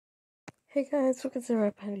Hey guys, welcome to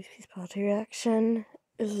our Pandy's Peace Party reaction.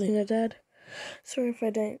 Is Luna dead? Sorry if I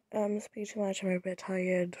don't speak too much, I'm a bit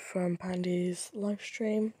tired from Pandy's live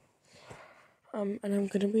stream. And I'm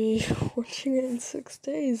gonna be watching it in 6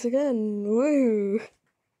 days again. Woo!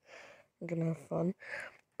 I'm gonna have fun.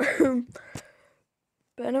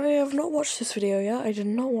 But anyway, I've not watched this video yet. I did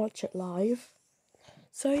not watch it live.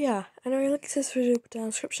 So yeah, anyway, look at this video down in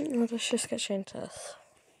the description and let's just get straight into this.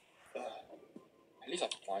 At least I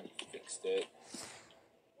finally fixed it.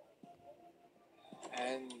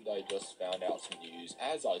 And I just found out some news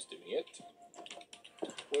as I was doing it,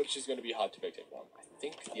 which is going to be hard to fix everyone. I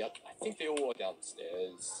think they all are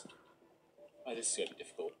downstairs. Oh, this is going to be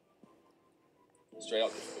difficult. Straight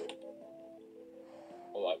up difficult.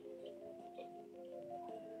 Alright.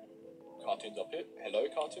 Cartoon's up here. Hello,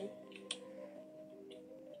 cartoon.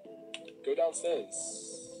 Go downstairs.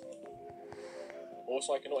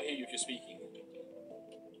 Also, I cannot hear you if you're speaking.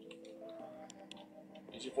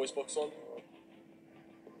 Is your voice box on?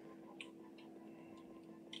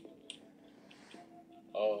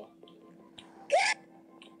 Oh.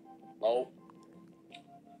 Oh.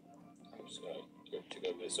 I'm just going to go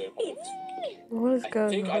over so What is going on?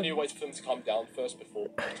 I think I need to wait for them to calm down first before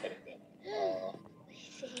getting them.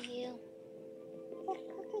 See you.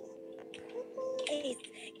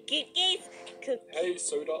 Cookies. Hey,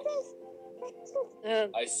 Soda.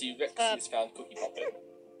 I see Rexy's found Cookie Puppet.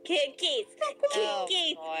 Cookies. Oh,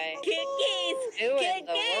 Cookies. boy. Cookies. Who in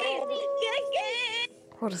the world? Cookies.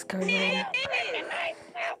 What is going on?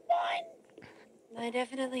 I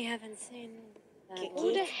definitely haven't seen that Cookies.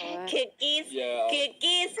 one before. Cookies. Yeah.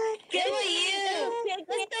 Cookies. Who are you? Let's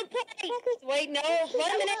go play. Wait, no,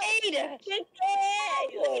 lemonade. Cookies.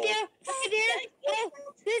 Right there. Oh,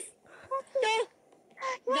 this.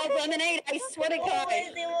 No lemonade. I swear to God.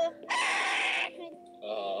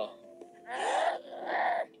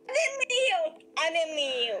 I'm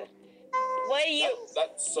What are you?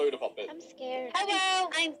 That's Soda Puppet. I'm scared. Hello.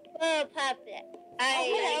 I'm a puppet.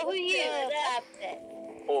 Hello. Who are you? Puppet.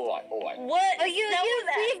 Alright. What? Oh,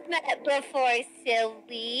 we've met before,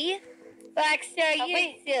 Sylvie. Baxter,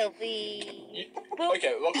 you're Sylvie.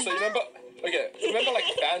 Okay, look, so you remember like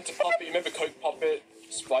Fanta Puppet, you remember Coke Puppet,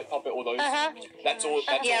 Sprite Puppet, all those? That's all.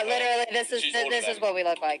 That's Yeah, all literally, this is what we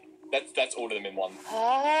look like. That's all of them in one.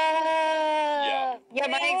 Yeah,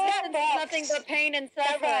 my existence is nothing but pain and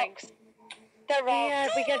suffering. Yeah,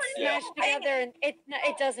 we get smashed together and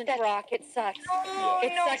it doesn't rock, it sucks.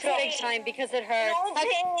 It sucks big time because it hurts.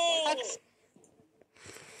 Hugs.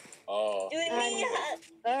 Oh.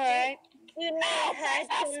 Alright.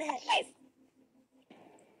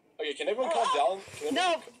 Okay, can everyone calm down?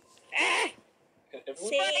 No! Can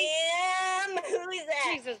everyone? Sam, who is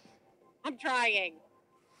that? Jesus, I'm trying.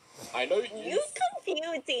 I know You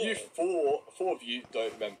confusing. you four of you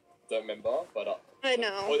don't remember, but I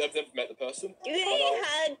know. or have never met the person. Do they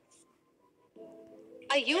have?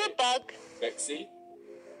 Are you a bug? Rexy,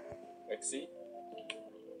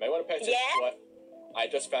 may want to pay attention to what I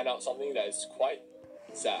just found out something that is quite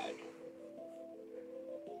sad.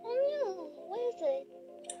 Oh no, what is it?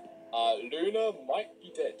 Luna might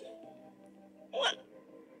be dead. What?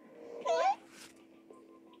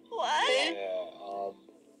 What? Yeah,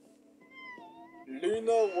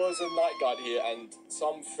 Luna was a night guard here and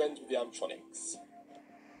some friends with the animatronics.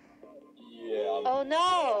 Yeah. Oh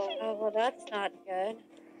no! Oh, well, that's not good.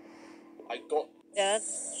 I got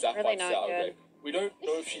That's Sapphire really not Sour good. Grape. We don't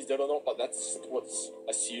know if she's dead or not, but that's what's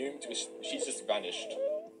assumed because she's just vanished.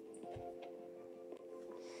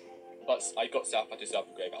 But I got Sapphire Sour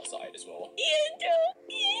Grape outside as well.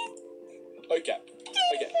 Okay.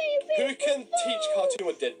 Who can teach cartoon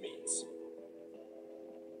what dead means?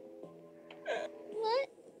 What?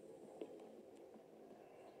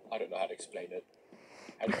 I don't know how to explain it.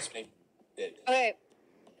 How do you explain dead? Okay,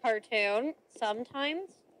 cartoon. Sometimes,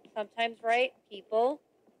 right? People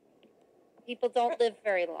don't live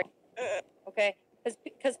very long. Okay,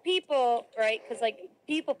 because people, right? Because like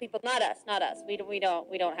people, not us. We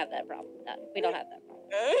don't have that problem. We don't have that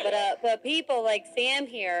problem. But people like Sam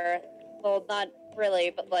here, well, not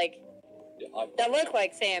really, but like that look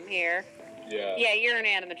like Sam here. Yeah. Yeah, you're an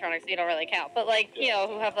animatronic, so you don't really count. But like, you know,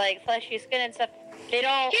 who have like fleshy skin and stuff, they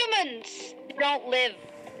don't. Humans. They don't live.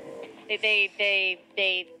 They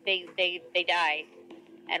die,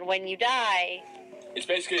 and when you die, It's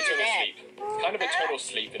basically eternal sleep. It's kind of eternal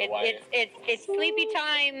sleep in a way. it's sleepy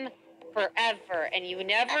time forever, and you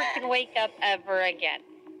never can wake up ever again,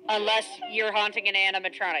 unless you're haunting an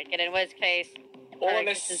animatronic, and in which case, Or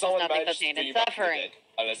unless someone nothing but manages to pain bring and you back from the suffering. dead.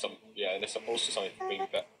 Unless also something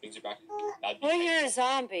brings you back. That'd be Well, you're a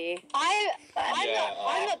zombie. I'm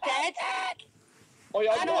Yeah, not dead. Oh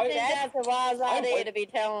yeah, I don't think that's a wise idea to be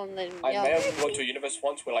telling them. I young may have people. gone to a universe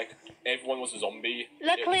once where like everyone was a zombie.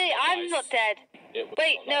 Luckily, I'm not dead.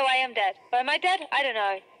 Wait, no, I am dead. But am I dead? I don't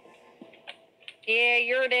know. Yeah,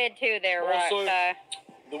 you're dead too there, Also, right?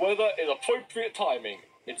 the weather is appropriate timing.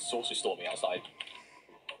 It's also stormy outside.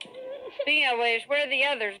 Speaking of which, where the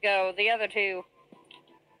others go? The other two.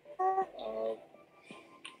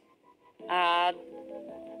 I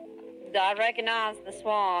recognize the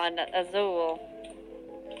swan, Azul.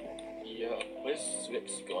 Yeah, where's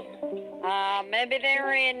Rex gone? Maybe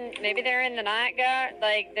they're in the night guard.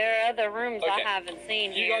 Like there are other rooms I Okay. haven't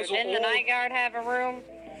seen You here. guys are Didn't the all- night guard have a room?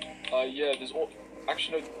 Yeah, there's all.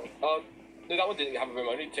 Actually, no, that one didn't have a room.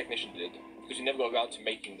 Only the technician did because we never got around to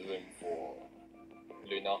making the room for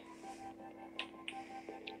Luna.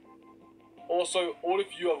 Also, all of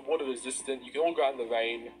you are water resistant. You can all go out in the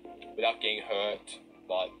rain without getting hurt.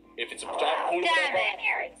 But if it's a giant pool, or Damn whatever, it,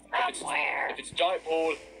 Eric, somewhere. if it's a giant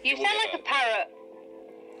pool, You will sound get like a hurt. parrot.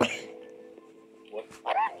 What?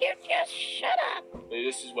 Why don't you just shut up?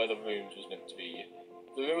 This is where the rooms was meant to be.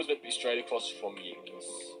 The room was meant to be straight across from Ying's,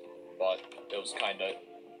 but it was kind of,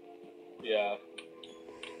 yeah.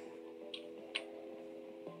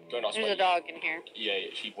 Go and ask There's my- a dog in here. Yeah,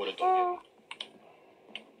 she brought a dog in.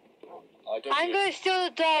 I don't I'm think gonna steal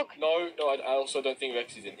the dog. No, I also don't think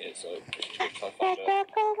Rex is in here, so we should try to find her.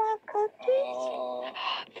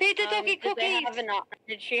 Feed the doggy Did they cookies. have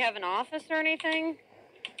did she have an office or anything?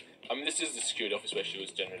 I mean, this is the security office where she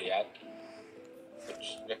was generally at.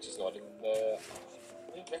 Which Rex is not in there.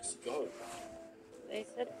 Where did Rex go? They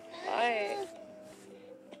said bye.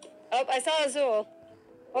 Oh, I saw Azul.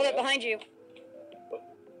 Hold up, Yeah. behind you. What?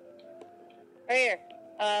 Right here.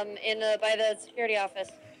 By the security office.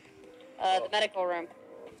 The medical room.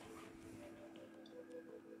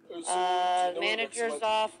 Manager's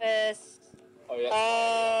office. Oh, yeah.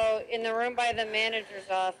 Oh, in the room by the manager's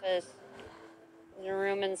office. There's a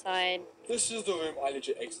room inside. This is the room I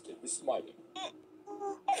legit exited. This is my room.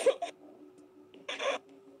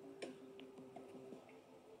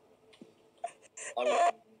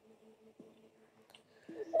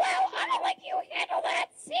 Well, I don't like you handle that.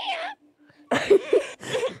 See ya.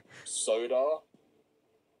 Soda.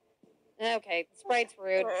 Okay, Sprite's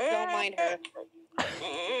rude. Don't mind her.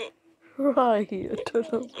 Right, I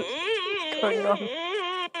don't know what's going on.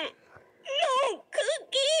 No,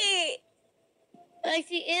 cookie.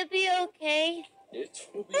 Lexi, it'll be okay. It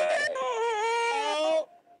will be okay. Oh.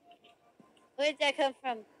 Where did that come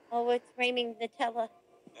from? Oh, it's raining Nutella.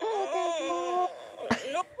 No,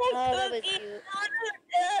 Oh, that was cookie. cute.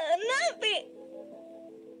 Nothing.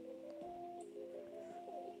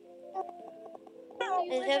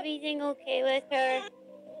 Is everything okay with her?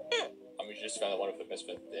 I mean, she just found out one of her best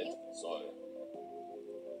friends dead, so.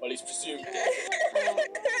 Well, at least presumed dead.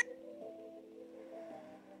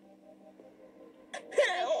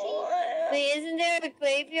 Wait, isn't there a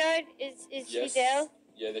graveyard? Is Yes. she there?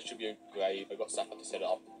 Yeah, there should be a grave. I got Sapphire to set it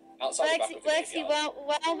up. Outside the back of the Lexi, graveyard.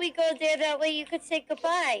 why don't we go there? That way you could say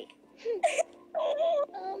goodbye. Sam?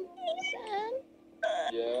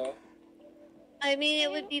 Yeah. I mean, it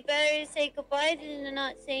would be better to say goodbye than to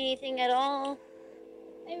not say anything at all.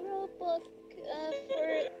 I wrote a book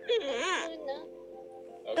for Luna.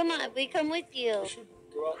 Okay. Come on, we come with you. We should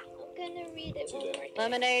go out. I'm gonna read it To one the- more time.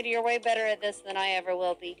 Lemonade, you're way better at this than I ever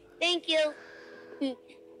will be. Thank you.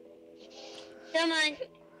 Come on.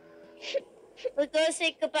 We'll go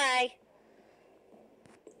say goodbye.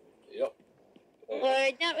 Yep. Or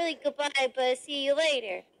not really goodbye, but see you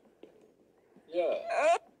later. Yeah.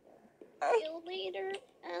 See you later,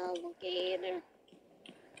 alligator.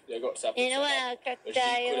 Yeah, I got Sapphire In a set while, up. When she put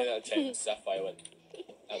crocodile. in that tent, Sapphire went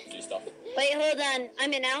out to do stuff. Wait, hold on.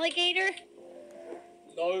 I'm an alligator?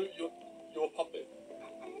 No, you're a puppet.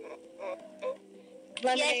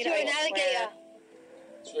 Lemonade, you're I an swear. alligator.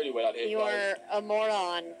 It's really wet out here, You guys. are a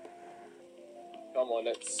moron. Come on,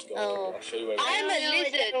 let's go. Oh. I'll show you where we I'm are. a I don't know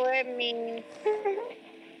what lizard. the word means.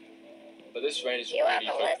 But this rain is You have really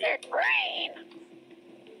a hoping. lizard brain.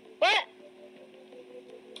 What?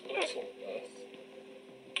 What on earth?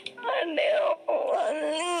 I know.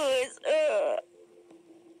 Loser.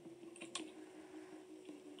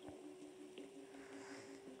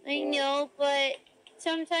 I know, but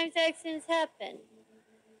sometimes accidents happen.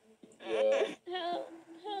 Yeah.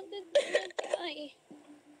 How did Luna die?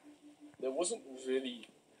 There wasn't really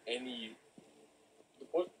any.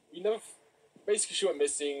 We never. Basically, she went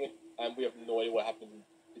missing, and we have no idea what happened.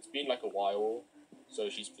 It's been like a while, so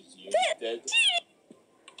she's presumed dead.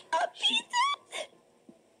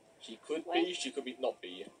 She could be, she could be not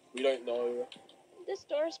be. We don't know. This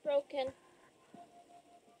door's broken.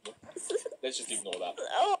 Let's just ignore that.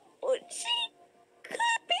 Oh, she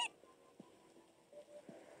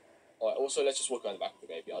Also, let's just walk around the back of the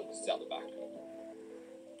graveyard. This is out the back.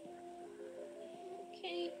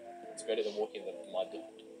 Okay. It's better than walking in the mud.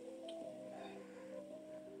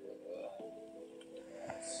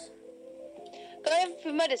 Going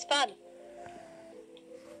through mud is fun.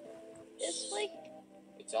 This way?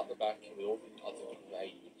 It's out the back with all the other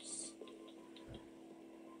graves.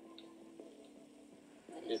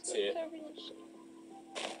 It's here.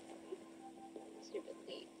 Stupid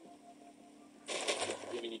leaf.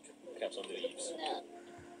 You mean you can have some leaves? No.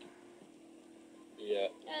 Yeah.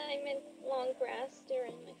 I meant long grass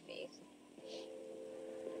staring in my face.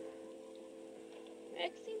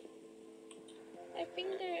 Maxine? I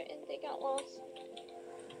think they got lost.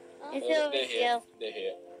 It's They're over here. here. They're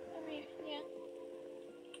here. Over here, yeah.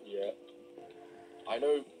 Yeah. I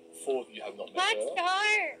know 4 of you have not met Black her.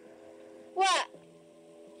 Star! What?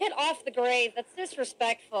 Get off the grave. That's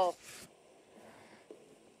disrespectful.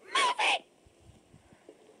 Move it!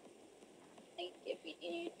 Like, if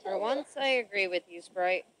you For once, I agree with you,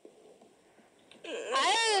 Sprite.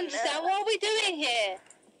 I don't understand what we're doing here.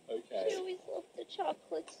 She Okay. always loved the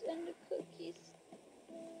chocolates and the cookies.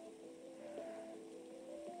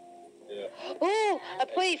 Yeah. Ooh, a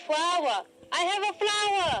pretty flower. I have a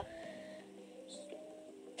flower.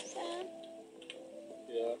 Sam,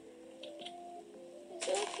 Yeah. is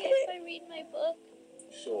it okay if I read my book?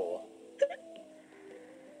 Sure.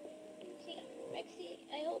 Okay, Rexy,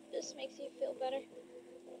 I hope this makes you feel better.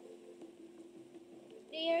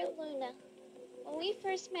 Dear Luna, when we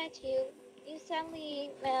first met you, you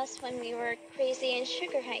sadly met us when we were crazy and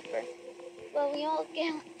sugar hyper. But we all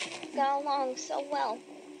got along so well.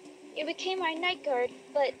 You became our night guard,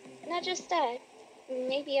 but not just that.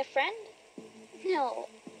 Maybe a friend? No,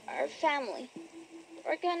 our family.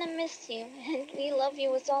 We're gonna miss you, and we love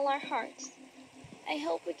you with all our hearts. I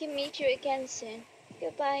hope we can meet you again soon.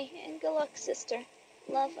 Goodbye, and good luck, sister.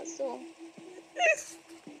 Love, Azul.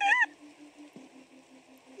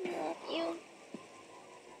 Love you.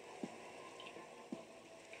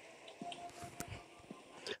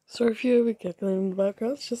 Sorry if you hear me giggling in the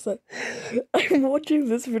background. It's just that I'm watching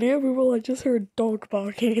this video, people. I just heard a dog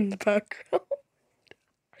barking in the background.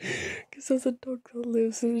 Because there's a dog that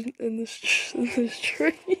lives in this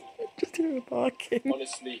tree. Just hear it barking.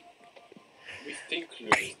 Honestly, we think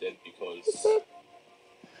Luna's dead because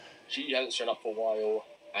she hasn't shown up for a while,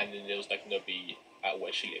 and then there's like nobody at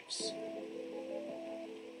where she lives.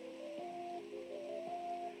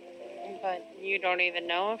 But you don't even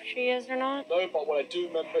know if she is or not? No, but what I do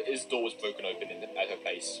remember is the door was broken open at her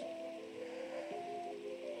place.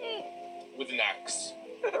 With an axe.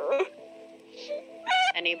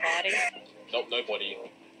 Anybody? Nope, nobody.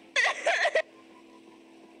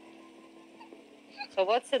 So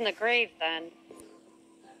what's in the grave then?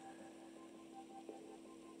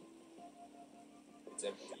 It's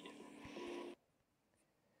empty.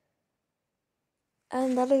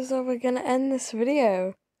 And that is where we're going to end this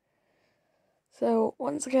video. So,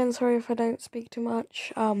 once again, sorry if I don't speak too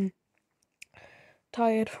much.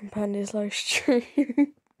 Tired from Pandy's live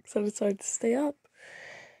stream. So I decided to stay up.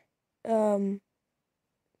 And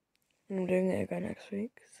I'm doing it again next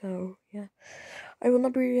week. So, yeah. I will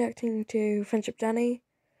not be reacting to Friendship Danny.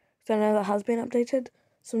 Because I know that has been updated.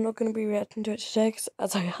 So I'm not going to be reacting to it today. Because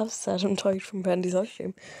as I have said, I'm tired from Pandy's live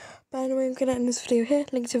stream. But anyway, I'm going to end this video here.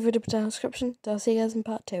 Link to the video down in the description. I'll see you guys in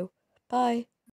part 2. Bye.